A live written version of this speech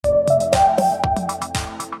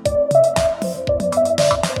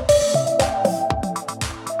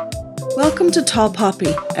Welcome to Tall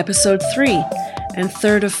Poppy, Episode 3, and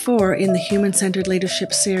third of 4 in the Human-Centered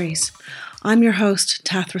Leadership series. I'm your host,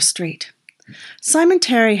 Tathra Street. Simon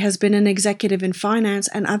Terry has been an executive in finance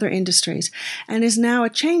and other industries, and is now a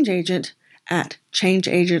change agent at Change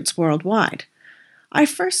Agents Worldwide. I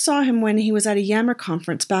first saw him when he was at a Yammer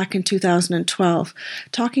conference back in 2012,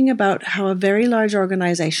 talking about how a very large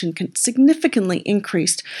organization can significantly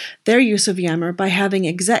increase their use of Yammer by having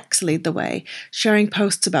execs lead the way, sharing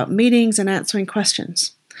posts about meetings and answering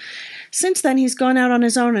questions. Since then, he's gone out on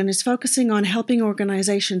his own and is focusing on helping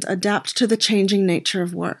organizations adapt to the changing nature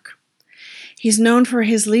of work. He's known for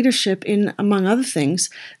his leadership in, among other things,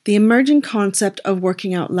 the emerging concept of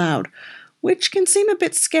working out loud, which can seem a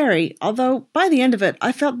bit scary, although by the end of it,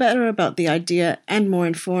 I felt better about the idea and more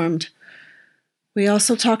informed. We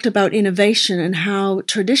also talked about innovation and how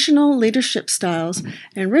traditional leadership styles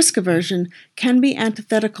and risk aversion can be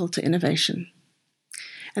antithetical to innovation.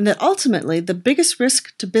 And that ultimately, the biggest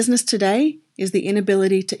risk to business today is the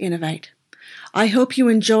inability to innovate. I hope you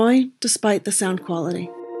enjoy, despite the sound quality.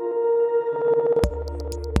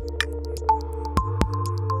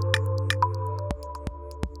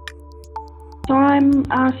 So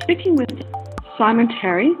I'm speaking with Simon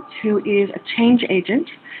Terry, who is a change agent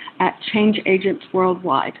at Change Agents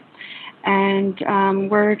Worldwide. And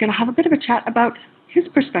we're going to have a bit of a chat about his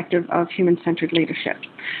perspective of human-centered leadership.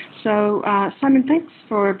 So, Simon, thanks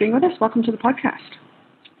for being with us. Welcome to the podcast.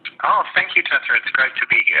 Oh, thank you, Tessa. It's great to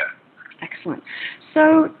be here. Excellent.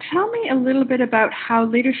 So tell me a little bit about how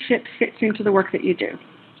leadership fits into the work that you do.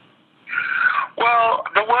 Well,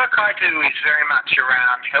 the work I do is very much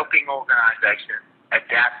around helping organizations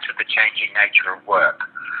adapt to the changing nature of work.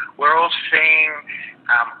 We're all seeing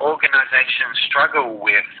organizations struggle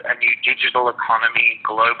with a new digital economy,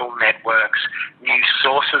 global networks, new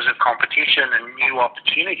sources of competition, and new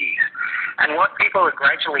opportunities. And what people are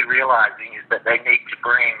gradually realizing is that they need to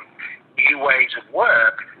bring new ways of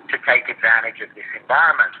work to take advantage of this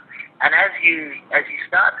environment. And as you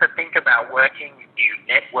start to think about working in new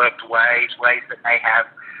networked ways that may have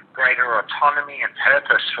greater autonomy and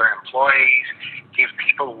purpose for employees, give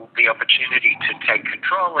people the opportunity to take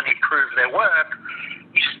control and improve their work,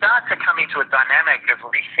 you start to come into a dynamic of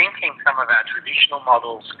rethinking some of our traditional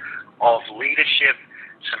models of leadership,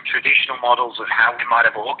 some traditional models of how we might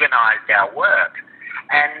have organized our work.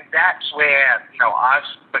 And that's where, I've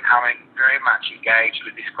become very much engaged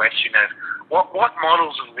with this question of what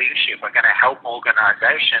models of leadership are going to help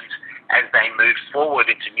organizations as they move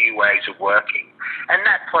forward into new ways of working. And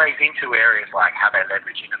that plays into areas like how they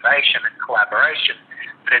leverage innovation and collaboration.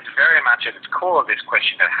 But it's very much at its core this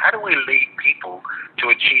question of how do we lead people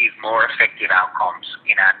to achieve more effective outcomes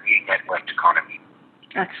in our new networked economy.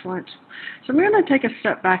 Excellent. So I'm going to take a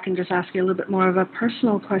step back and just ask you a little bit more of a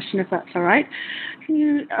personal question, if that's all right.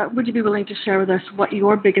 Would you be willing to share with us what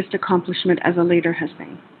your biggest accomplishment as a leader has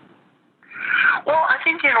been? Well, I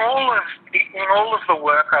think in all of the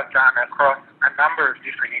work I've done across a number of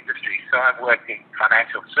different industries, so I've worked in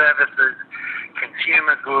financial services,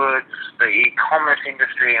 consumer goods, the e-commerce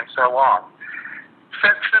industry, and so on. So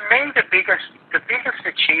for me, the biggest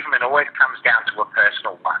achievement always comes down to a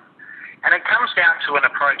personal one. And it comes down to an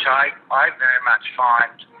approach I very much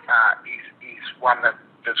find is one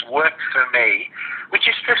that's worked for me, which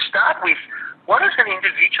is to start with what is an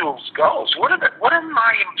individual's goals? What are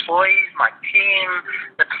my employees, my team,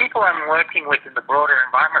 the people I'm working with in the broader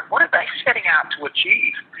environment, what are they setting out to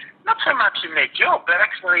achieve? Not so much in their job, but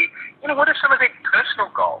actually, what are some of their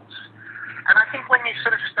personal goals? And I think when you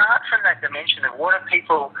sort of start from that dimension of what are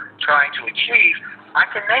people trying to achieve, I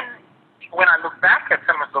can then, when I look back at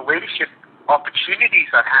some of the leadership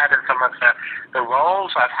opportunities I've had and some of the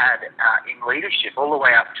roles I've had in leadership all the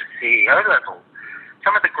way up to CEO level,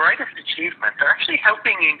 some of the greatest achievements are actually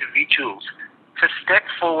helping individuals to step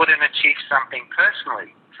forward and achieve something personally.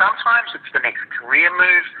 Sometimes it's the next career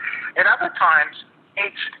move, and other times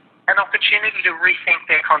it's an opportunity to rethink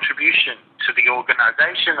their contribution to the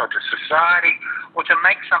organization or to society, or to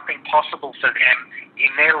make something possible for them in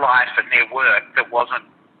their life and their work that wasn't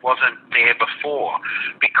there before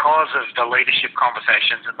because of the leadership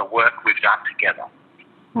conversations and the work we've done together.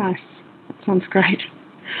 Nice. That sounds great.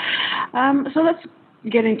 So let's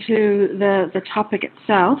get into the topic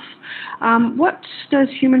itself. What does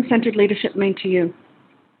human-centered leadership mean to you?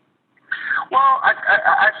 Well,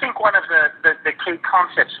 I think one of the key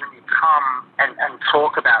concepts when you come and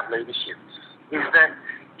talk about leadership is that,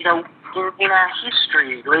 in our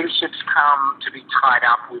history, leadership's come to be tied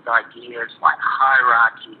up with ideas like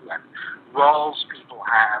hierarchy and roles people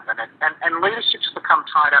have, and leadership's become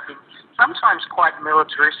tied up in sometimes quite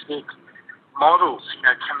militaristic models,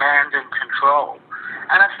 command and control.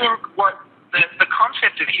 And I think what the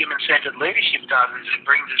concept of human-centered leadership does is it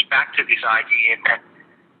brings us back to this idea that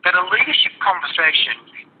a leadership conversation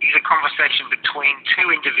is a conversation between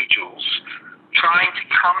two individuals trying to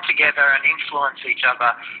come together and influence each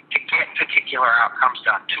other to get particular outcomes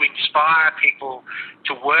done, to inspire people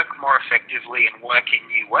to work more effectively and work in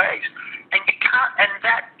new ways. And you can't, and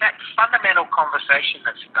that fundamental conversation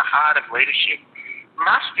that's at the heart of leadership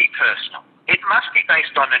must be personal. It must be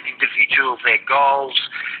based on an individual, their goals,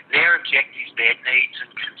 their objectives, their needs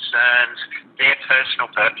and concerns, their personal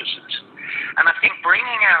purposes. And I think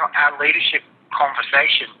bringing our leadership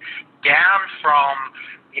conversation down from,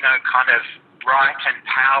 kind of right and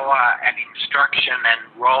power and instruction and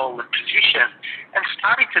role and position, and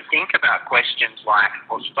starting to think about questions like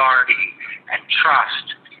authority and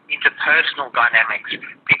trust, interpersonal dynamics,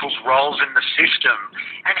 people's roles in the system,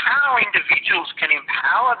 and how individuals can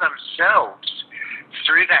empower themselves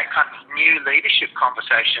through that kind of new leadership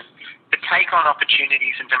conversation to take on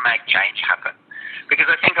opportunities and to make change happen. Because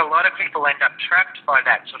I think a lot of people end up trapped by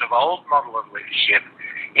that sort of old model of leadership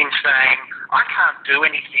in saying, I can't do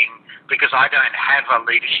anything because I don't have a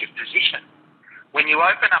leadership position. When you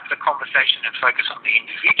open up the conversation and focus on the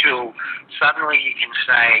individual, suddenly you can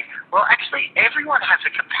say, well, actually, everyone has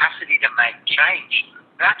a capacity to make change.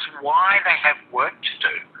 That's why they have work to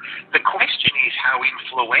do. The question is, how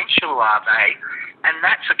influential are they? And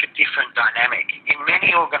that's a different dynamic. In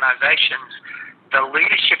many organizations, the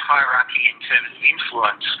leadership hierarchy in terms of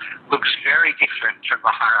influence looks very different from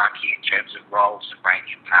the hierarchy in terms of roles and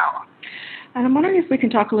range and power. And I'm wondering if we can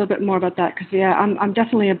talk a little bit more about that, because I'm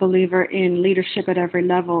definitely a believer in leadership at every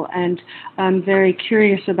level, and I'm very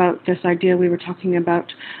curious about this idea we were talking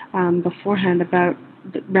about beforehand about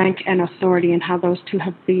rank and authority and how those two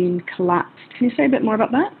have been collapsed. Can you say a bit more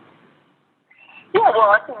about that? Yeah,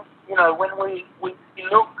 well, I think, when we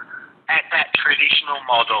look at that traditional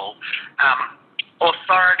model,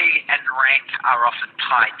 authority and rank are often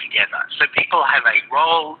tied together. So people have a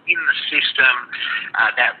role in the system.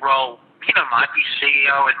 That role, might be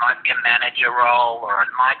CEO, it might be a manager role, or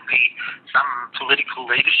it might be some political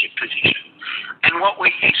leadership position. And what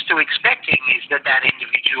we're used to expecting is that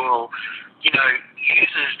individual,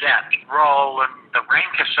 uses that role and the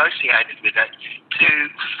rank associated with it to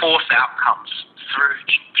force outcomes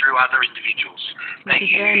through other individuals. They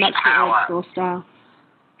use very much power. The old school style.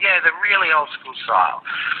 Yeah, the really old school style.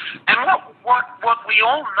 And what we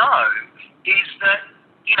all know is that,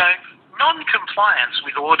 non-compliance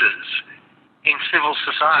with orders in civil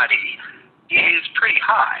society is pretty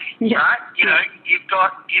high, right? You've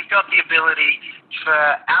got the ability for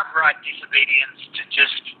outright disobedience to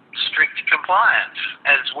just strict compliance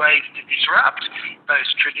as ways to disrupt those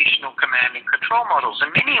traditional command and control models.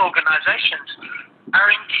 And many organizations are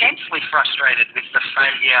intensely frustrated with the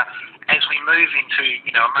failure as we move into,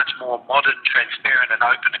 a much more modern, transparent and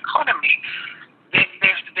open economy.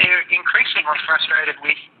 They're increasingly frustrated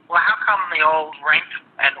with, well, how come the old rank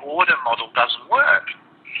and order model doesn't work?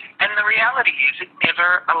 And the reality is it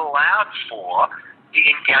never allowed for the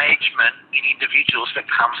engagement in individuals that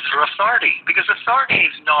comes through authority, because authority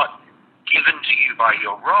is not given to you by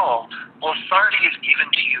your role. Authority is given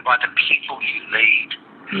to you by the people you lead.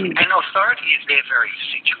 And authority is there very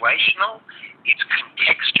situational. It's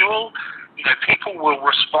contextual. People will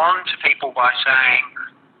respond to people by saying,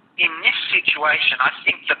 in this situation, I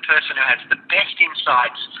think the person who has the best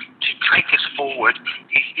insights to take us forward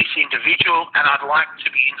is this individual, and I'd like to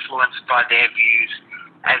be influenced by their views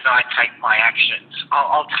as I take my actions.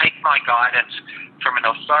 I'll take my guidance from an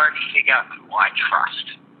authority figure who I trust.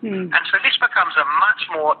 And so this becomes a much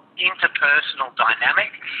more interpersonal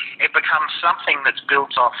dynamic. It becomes something that's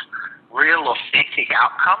built off real, authentic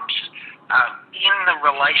outcomes in the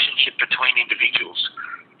relationship between individuals.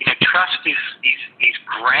 Trust is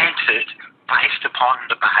granted based upon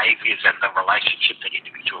the behaviours and the relationship that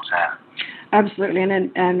individuals have. Absolutely,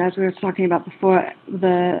 and as we were talking about before,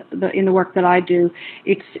 in the work that I do,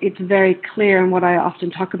 it's very clear, and what I often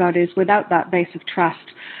talk about is without that base of trust,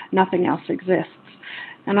 nothing else exists.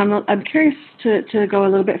 And I'm curious to go a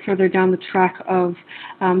little bit further down the track of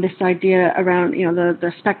this idea around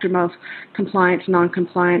the spectrum of compliance,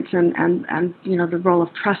 non-compliance, and the role of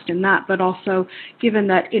trust in that. But also, given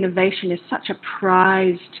that innovation is such a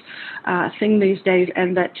prized thing these days,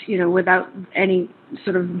 and that without any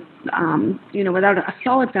sort of without a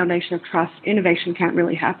solid foundation of trust, innovation can't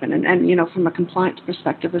really happen. And from a compliance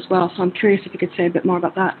perspective as well. So I'm curious if you could say a bit more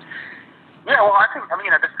about that. Yeah, well, I think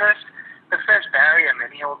the first barrier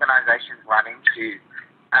many organisations run into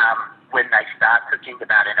when they start to think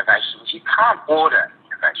about innovation is you can't order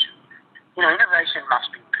innovation. Innovation must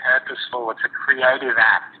be purposeful. It's a creative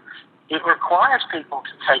act. It requires people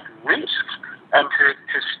to take risks. and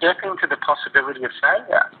to step into the possibility of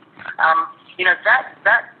failure.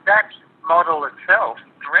 That model itself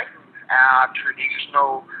threatens our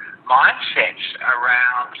traditional mindsets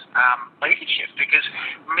around leadership, because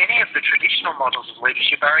many of the traditional models of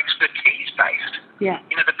leadership are expertise-based. Yeah.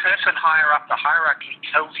 The person higher up the hierarchy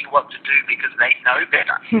tells you what to do because they know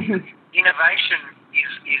better. Innovation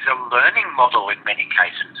is a learning model in many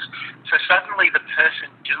cases. So suddenly the person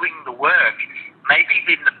doing the work may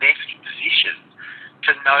be in the best position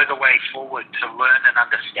to know the way forward, to learn and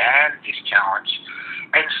understand this challenge.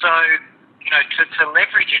 And so, to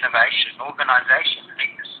leverage innovation, organisations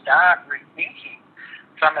need to start rethinking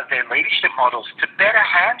some of their leadership models to better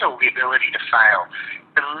handle the ability to fail,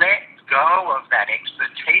 to let go of that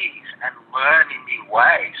expertise and learn in new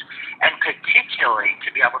ways, and particularly to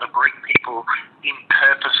be able to bring people in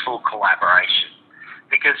purposeful collaboration.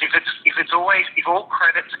 Because if all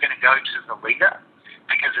credit's going to go to the leader,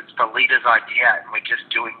 because it's the leader's idea and we're just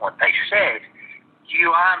doing what they said,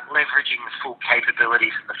 you aren't leveraging the full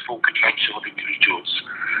capabilities and the full potential of individuals.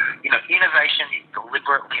 Innovation is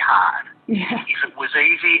deliberately hard. Yeah. If it was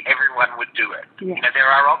easy, everyone would do it. Yeah. There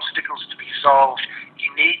are obstacles to be solved.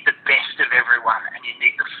 You need the best of everyone, and you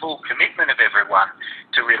need the full commitment of everyone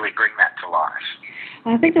to really bring that to life.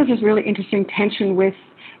 And I think there's this really interesting tension with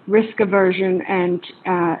risk aversion and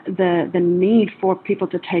the need for people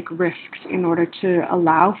to take risks in order to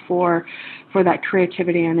allow for that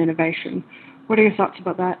creativity and innovation. What are your thoughts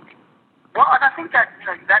about that? Well, and I think that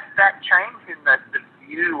that change in the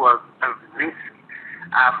view of risk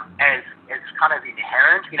as kind of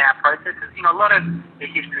inherent in our processes. A lot of the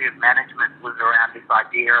history of management was around this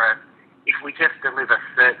idea of if we just deliver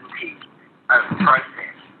certainty of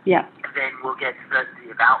process, then we'll get certainty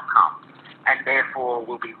of outcome, and therefore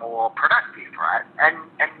we'll be more productive, right? And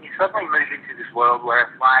you suddenly move into this world where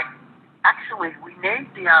it's like, actually, we need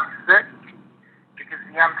the uncertainty, because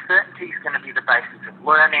the uncertainty is going to be the basis of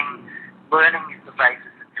learning. Learning is the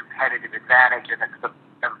basis of competitive advantage, and it's the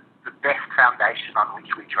best foundation on which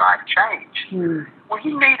we drive change. Well,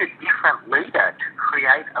 you need a different leader to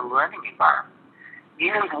create a learning environment.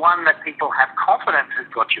 You need one that people have confidence has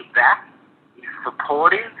got your back, is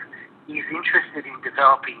supportive, is interested in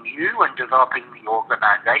developing you and developing the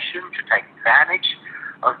organisation to take advantage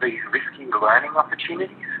of these risky learning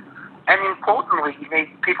opportunities. And importantly,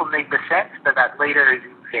 people need the sense that leader is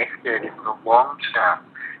invested in the long term.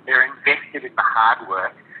 They're invested in the hard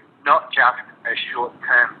work, not just a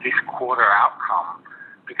short-term, this quarter outcome.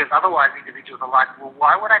 Because otherwise individuals are like, well,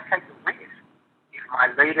 why would I take the risk if my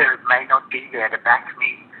leader may not be there to back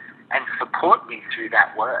me and support me through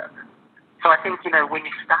that work? So I think, when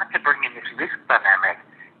you start to bring in this risk dynamic,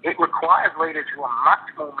 it requires leaders who are much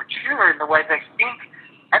more mature in the way they think,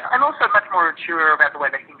 and also much more mature about the way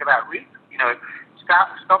they think about risk.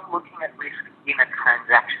 Stop looking at risk in a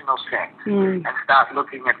transactional sense and start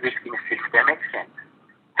looking at risk in a systemic sense.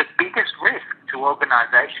 The biggest risk to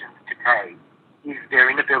organisations today is their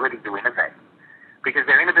inability to innovate, because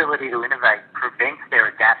their inability to innovate prevents their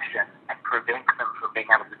adaptation and prevents them from being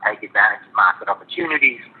able to take advantage of market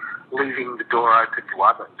opportunities, leaving the door open to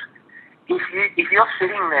others. If you're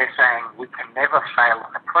sitting there saying we can never fail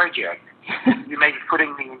on a project, you may be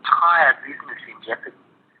putting the entire business in jeopardy.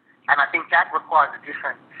 And I think that requires a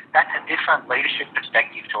different leadership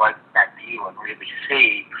perspective to open that view and really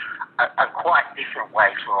see a quite different way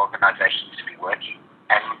for organisations to be working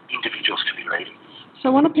and individuals to be leading. So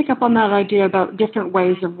I want to pick up on that idea about different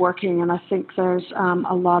ways of working, and I think there's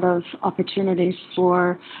a lot of opportunities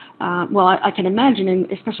for, I can imagine,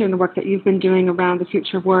 especially in the work that you've been doing around the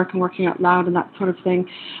future of work and working out loud and that sort of thing,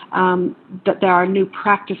 that there are new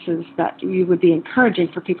practices that you would be encouraging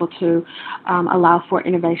for people to allow for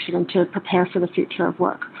innovation and to prepare for the future of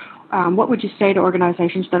work. What would you say to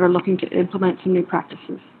organizations that are looking to implement some new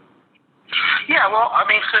practices? Yeah, well,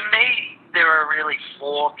 for me, there are really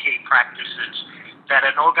 4 key practices that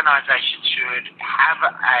an organisation should have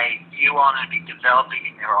a view on and be developing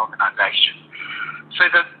in their organisation. So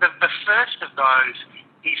the first of those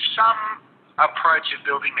is some approach of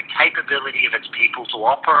building the capability of its people to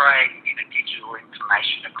operate in a digital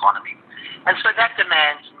information economy. And so that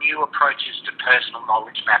demands new approaches to personal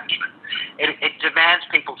knowledge management. It demands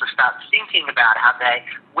people to start thinking about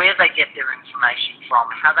where they get their information from,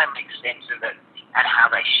 how they make sense of it, and how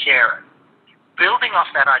they share it. Building off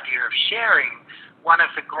that idea of sharing, one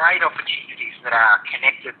of the great opportunities that our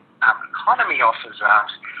connected economy offers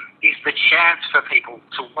us is the chance for people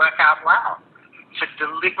to work out loud, to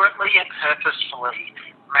deliberately and purposefully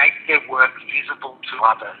make their work visible to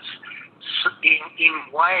others in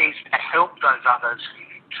ways that help those others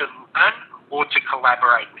to learn or to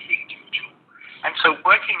collaborate with the individual. And so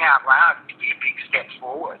working out loud can be a big step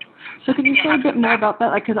forward. So can you say a bit more about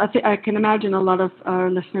that? Because I can imagine a lot of our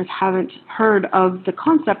listeners haven't heard of the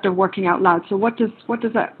concept of working out loud. So what does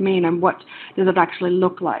that mean, and what does it actually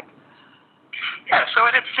look like? Yeah, so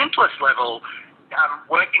at its simplest level,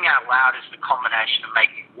 working out loud is the combination of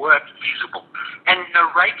making work visible and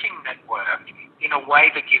narrating that work in a way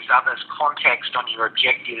that gives others context on your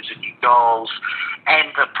objectives and your goals and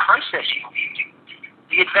the process you're using.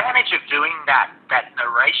 The advantage of doing that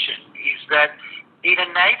narration is that it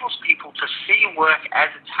enables people to see work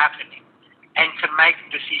as it's happening and to make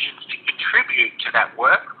decisions to contribute to that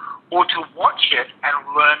work or to watch it and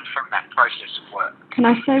learn from that process of work. Can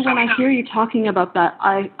I say, when I hear you talking about that,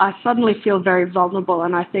 I suddenly feel very vulnerable,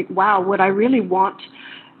 and I think, wow, would I really want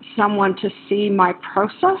someone to see my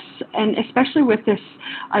process? And especially with this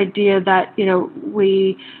idea that,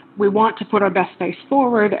 we want to put our best face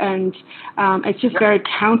forward, and it's just very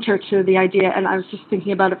counter to the idea. And I was just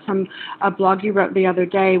thinking about it from a blog you wrote the other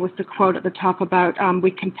day with the quote at the top about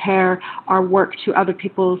we compare our work to other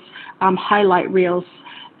people's highlight reels.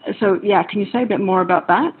 So, yeah, can you say a bit more about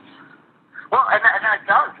that? Well, and it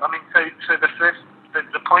does. I mean, so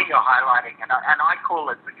the point you're highlighting, and I call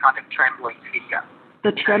it the kind of trembling finger.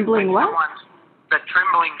 The trembling what? The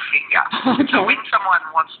trembling finger. Okay. So when someone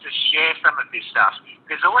wants to share some of this stuff,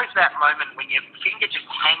 there's always that moment when your finger just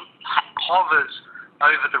hovers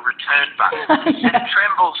over the return button and it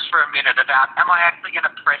trembles for a minute about, am I actually going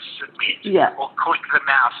to press submit or click the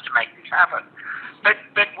mouse to make this happen? But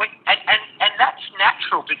that's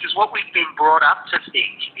natural, because what we've been brought up to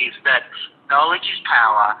think is that knowledge is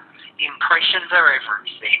power, impressions are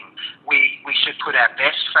everything, we should put our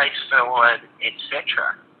best face forward,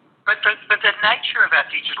 etc. But the nature of our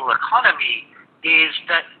digital economy is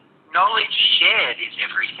that knowledge shared is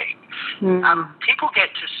everything. People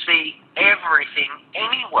get to see everything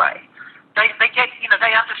anyway. They get,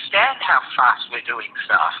 they understand how fast we're doing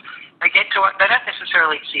stuff. They don't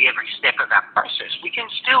necessarily see every step of that process. We can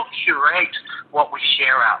still curate what we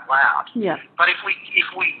share out loud. Yeah. But if we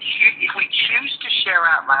choose to share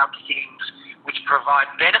out loud things which provide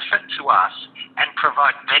benefit to us and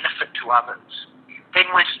provide benefit to others, then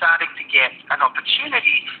we're starting to get an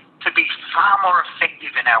opportunity to be far more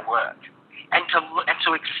effective in our work and to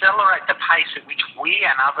accelerate the pace at which we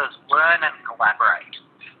and others learn and collaborate.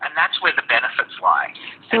 And that's where the benefits lie.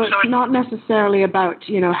 So it's not necessarily about,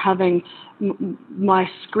 having my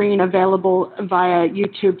screen available via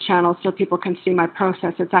YouTube channel so people can see my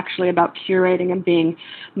process. It's actually about curating and being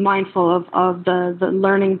mindful of the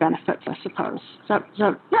learning benefits, I suppose. And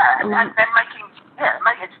making,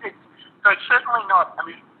 so it's certainly not,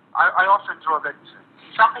 I often draw that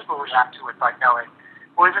some people react to it by going,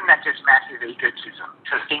 well, isn't that just massive egotism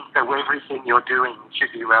to think that everything you're doing should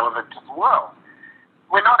be relevant to the world?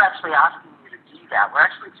 We're not actually asking you to do that. We're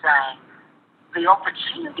actually saying the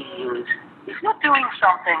opportunity is, if you're doing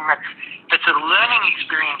something that's a learning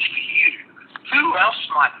experience for you, who else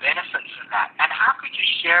might benefit from that? And how could you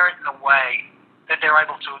share it in a way that they're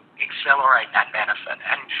able to accelerate that benefit?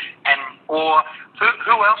 Or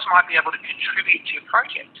who else might be able to contribute to your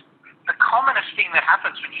project? The commonest thing that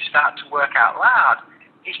happens when you start to work out loud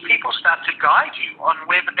is people start to guide you on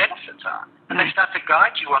where the benefits are. And they start to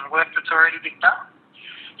guide you on work that's already been done.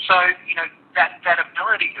 So, that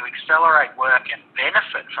ability to accelerate work and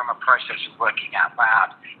benefit from a process of working out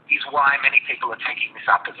loud is why many people are taking this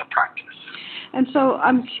up as a practice. And so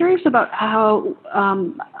I'm curious about how,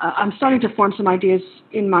 I'm starting to form some ideas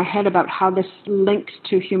in my head about how this links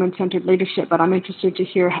to human-centered leadership, but I'm interested to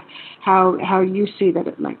hear how you see that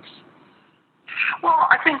it links. Well,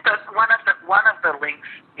 I think that one of the links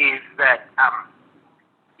is that,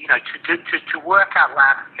 to work out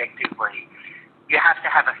loud effectively, you have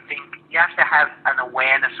to have an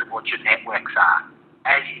awareness of what your networks are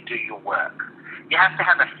as you do your work. You have to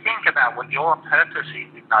have a think about what your purpose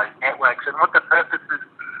is in those networks and what the purposes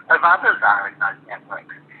of others are in those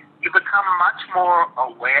networks. You become much more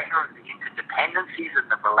aware of the interdependencies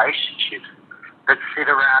and the relationships that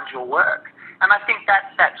sit around your work. And I think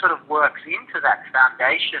that sort of works into that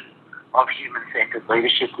foundation of human-centered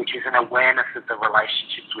leadership, which is an awareness of the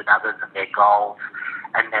relationships with others and their goals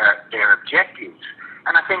and their objectives.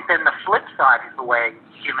 And I think then the flip side is the way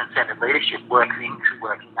human-centered leadership works into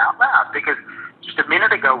working out loud. Because just a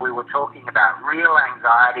minute ago we were talking about real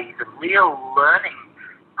anxieties and real learning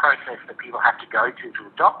process that people have to go to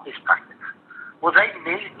adopt this practice. Well, they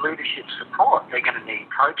need leadership support. They're going to need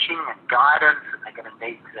coaching and guidance, and they're going to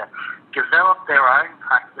need to develop their own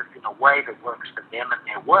practice in a way that works for them and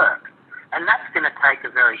their work. And that's going to take a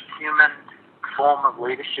very human, form of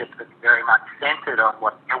leadership that's very much centered on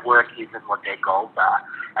what their work is and what their goals are,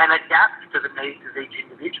 and adapts to the needs of each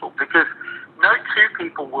individual, because no two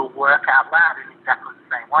people will work out loud in exactly the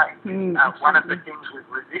same way. One of the things we've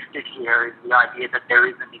resisted here is the idea that there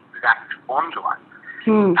is an exact formula.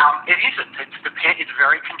 It isn't. It's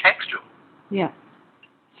very contextual. Yeah.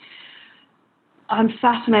 I'm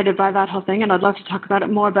fascinated by that whole thing, and I'd love to talk about it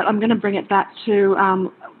more, but I'm going to bring it back to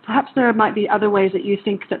perhaps there might be other ways that you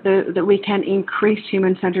think that that we can increase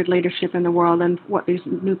human-centered leadership in the world, and what these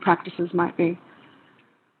new practices might be.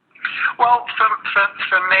 Well,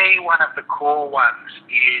 for me, one of the core ones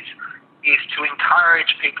is to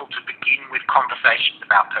encourage people to begin with conversations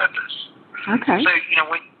about purpose. Okay. So,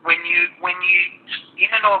 when you in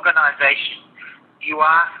an organisation, you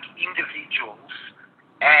ask individuals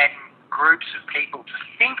and groups of people to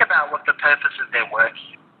think about what the purpose of their work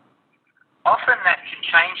is. Often that can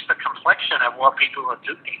change the complexion of what people are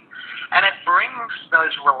doing, and it brings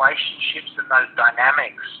those relationships and those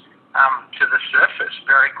dynamics to the surface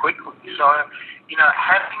very quickly. So,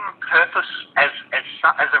 having purpose as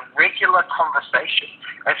a regular conversation,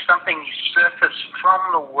 as something you surface from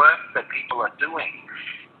the work that people are doing,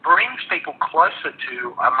 brings people closer to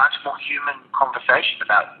a much more human conversation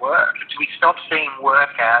about work. We stop seeing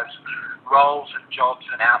work as roles and jobs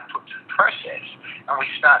and outputs and process, and we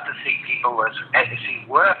start to see people see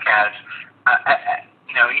work as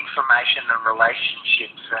information and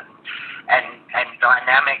relationships and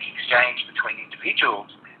dynamic exchange between individuals.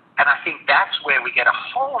 And I think that's where we get a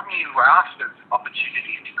whole new raft of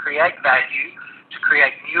opportunities to create value, to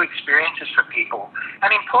create new experiences for people,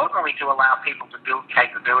 and importantly, to allow people to build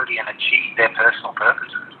capability and achieve their personal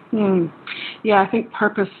purposes. Yeah, I think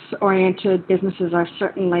purpose-oriented businesses are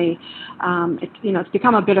certainly, it's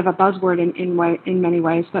become a bit of a buzzword in many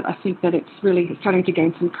ways, but I think that it's really starting to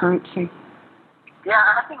gain some currency. Yeah,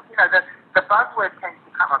 I think, the buzzword tends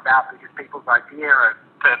to come about because people's idea of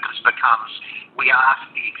purpose becomes, we asked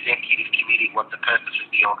the executive committee what the purpose of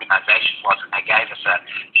the organisation was, and they gave us a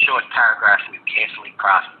short paragraph with carefully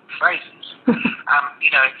crafted phrases.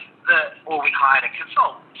 Or we hired a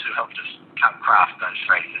consultant who helped us craft those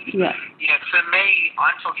phrases. Yeah. For me,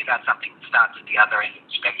 I'm talking about something that starts at the other end of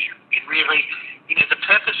the spectrum. It really, the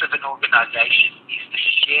purpose of an organisation is the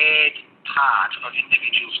shared part of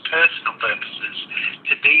individuals' personal purposes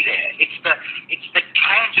to be there. It's the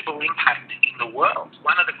tangible impact in the world.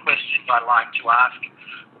 One of the questions I like to ask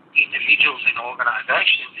individuals in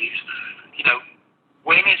organisations is,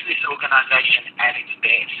 when is this organisation at its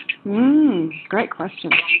best? Great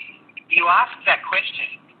question. And you ask that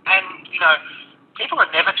question, and people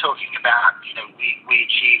are never talking about we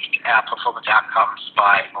achieved our performance outcomes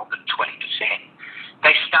by more than 20%.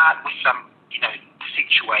 They start with some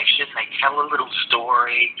situation, they tell a little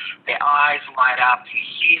story, their eyes light up, you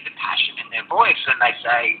hear the passion in their voice, and they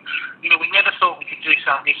say, we never thought we could do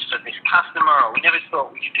this for this customer, or we never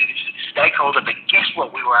thought we could do this for this stakeholder, but guess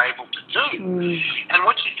what we were able to do? And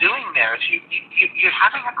what you're doing there is you're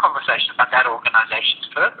having a conversation about that organisation's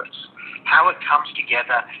purpose, how it comes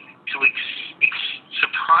together to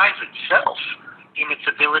surprise itself in its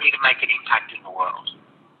ability to make an impact in the world.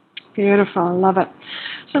 Beautiful. I love it.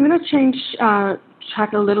 So I'm going to change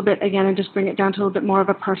track a little bit again and just bring it down to a little bit more of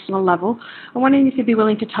a personal level. I'm wondering if you'd be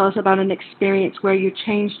willing to tell us about an experience where you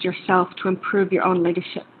changed yourself to improve your own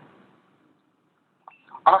leadership.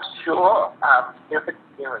 Oh, sure.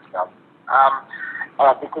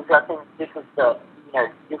 Because I think this is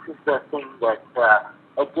the thing that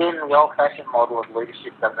again the old-fashioned model of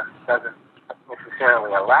leadership doesn't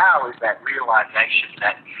necessarily allow, is that realization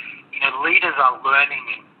that leaders are learning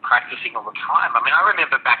and practicing all the time. I mean, I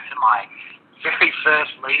remember back to my very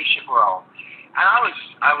first leadership role, and I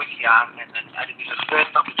was young, and it was the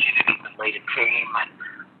first opportunity to lead a team, and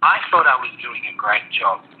I thought I was doing a great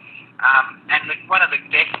job. And one of the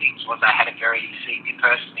best things was I had a very senior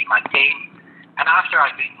person in my team, and after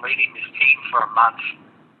I'd been leading this team for a month,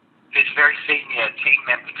 this very senior team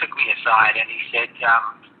member took me aside and he said,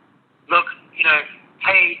 look,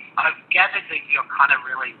 hey, I've gathered that you're kind of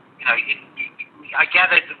really, I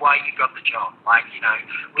gathered why you got the job. Like,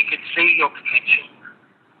 we could see your potential.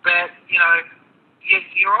 But,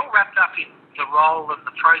 you're all wrapped up in the role and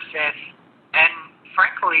the process. And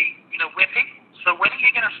frankly, we're people. So when are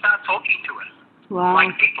you going to start talking to us? Wow.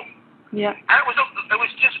 Like people? Yeah. And it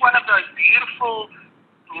was just one of those beautiful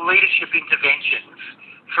leadership interventions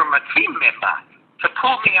from a team member to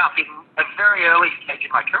pull me up in a very early stage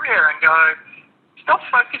in my career and go, stop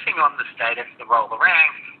focusing on the status, the role, the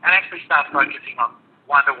rank, and actually start focusing on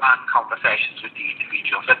one-to-one conversations with the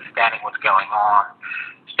individuals, understanding what's going on,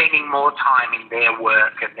 spending more time in their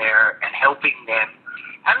work and helping them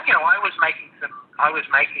And I was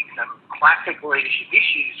making some classic leadership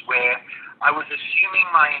issues where I was assuming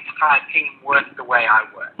my entire team worked the way I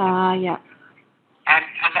worked. Yeah. And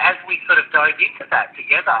as we sort of dove into that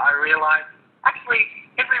together, I realized actually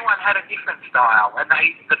everyone had a different style, and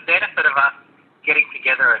the benefit of us getting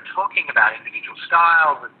together and talking about individual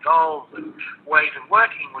styles and goals and ways of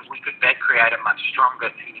working was we could then create a much stronger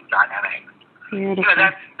team dynamic. Beautiful.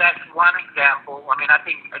 That's one example. I mean, I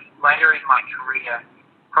think later in my career,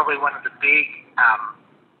 probably one of the big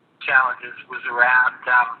challenges was around.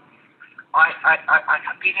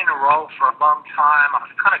 I've been in a role for a long time. I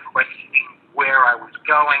was kind of questioning where I was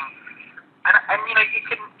going, and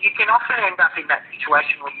you can often end up in that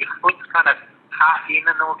situation where your foot's kind of half in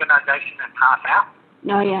an organisation and half out.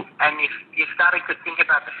 Oh yeah. And you're starting to think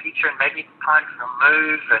about the future and maybe it's time for a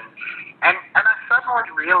move, and I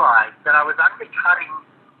suddenly realised that I was undercutting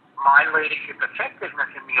my leadership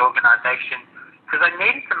effectiveness in the organisation because I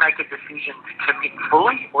needed to make a decision to commit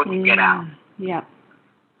fully or to get out. Yeah.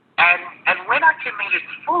 And when I committed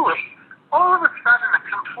fully, all of a sudden a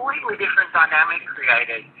completely different dynamic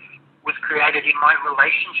was created in my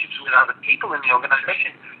relationships with other people in the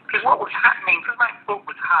organisation. Because what was happening, because my foot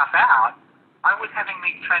was half out, I was having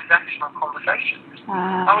these transactional conversations.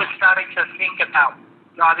 I was starting to think about,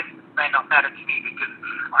 this may not matter to me because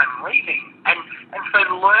I'm leaving. And so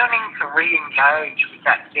learning to re-engage with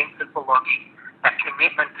that sense of belonging, that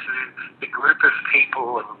commitment to the group of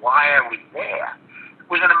people and why are we there,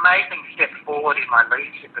 was an amazing step forward in my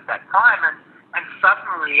leadership at that time. And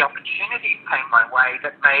suddenly opportunities came my way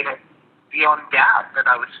that made it beyond doubt that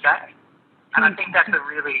I would stay. And I think that's a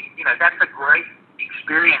really, that's a great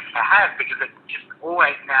experience to have, because it just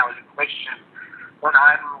always now is a question when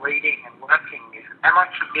I'm leading and working is, am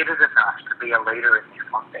I committed enough to be a leader in this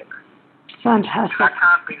context? Fantastic. I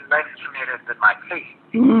can't be less committed than my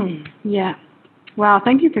team. Yeah. Wow,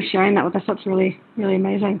 thank you for sharing that with us. That's really, really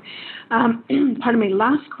amazing. Pardon me,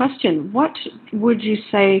 last question. What would you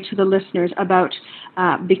say to the listeners about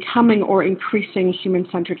becoming or increasing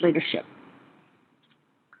human-centered leadership?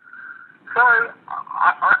 So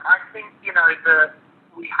I think,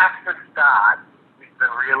 we have to start with the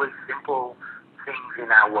really simple things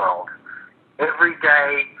in our world. Every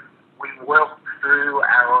day we walk through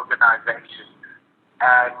our organizations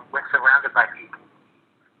and we're surrounded by people.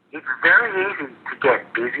 It's very easy to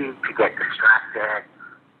get busy, to get distracted,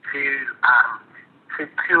 to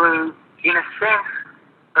in a sense,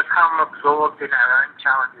 become absorbed in our own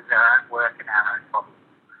challenges, our own work, and our own problems.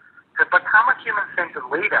 To become a human-centered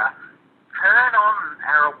leader, turn on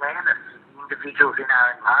our awareness of the individuals in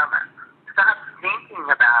our environment. Start thinking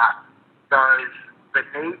about the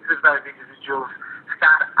needs of those individuals.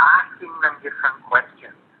 Start asking them different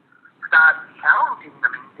questions. Start challenging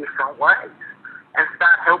them in different ways. And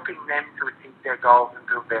start helping them to achieve their goals and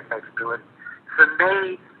build their capability. For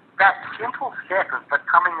me, that simple step of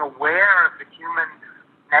becoming aware of the human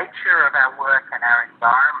nature of our work and our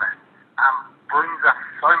environment brings us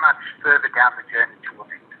so much further down the journey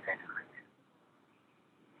towards human-centered leadership.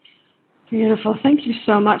 Beautiful. Thank you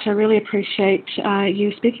so much. I really appreciate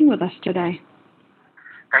you speaking with us today.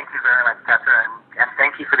 Thank you very much, Catherine, and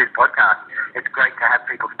thank you for this podcast. It's great to have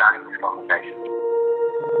people starting this conversation.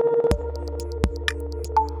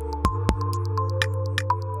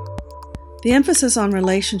 The emphasis on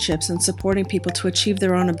relationships and supporting people to achieve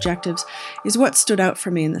their own objectives is what stood out for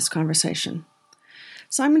me in this conversation.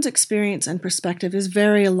 Simon's experience and perspective is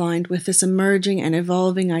very aligned with this emerging and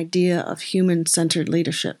evolving idea of human-centered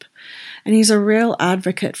leadership, and he's a real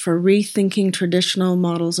advocate for rethinking traditional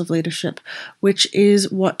models of leadership, which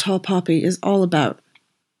is what Tall Poppy is all about.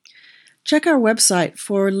 Check our website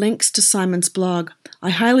for links to Simon's blog.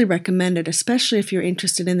 I highly recommend it, especially if you're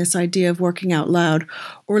interested in this idea of working out loud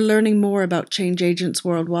or learning more about change agents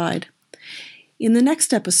worldwide. In the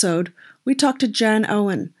next episode, we talk to Jan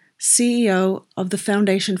Owen, CEO of the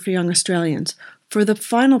Foundation for Young Australians, for the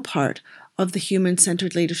final part of the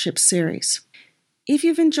Human-Centered Leadership series. If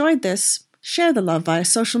you've enjoyed this, share the love via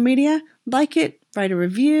social media, like it, write a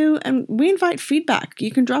review, and we invite feedback.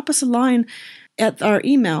 You can drop us a line at our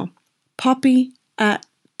email,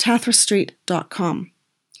 poppy@tathrastreet.com.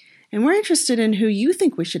 And we're interested in who you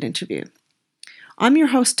think we should interview. I'm your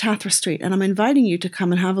host, Tathra Street, and I'm inviting you to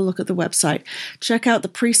come and have a look at the website. Check out the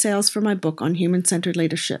pre-sales for my book on human-centered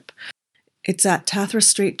leadership. It's at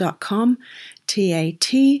tathrastreet.com,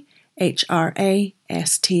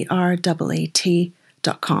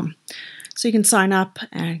 tathrastreat.com. So you can sign up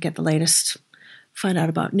and get the latest, find out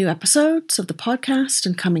about new episodes of the podcast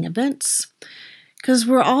and coming events. Because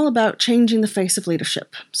we're all about changing the face of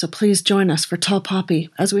leadership. So please join us for Tall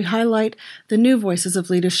Poppy as we highlight the new voices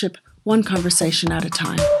of leadership one conversation at a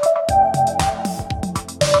time.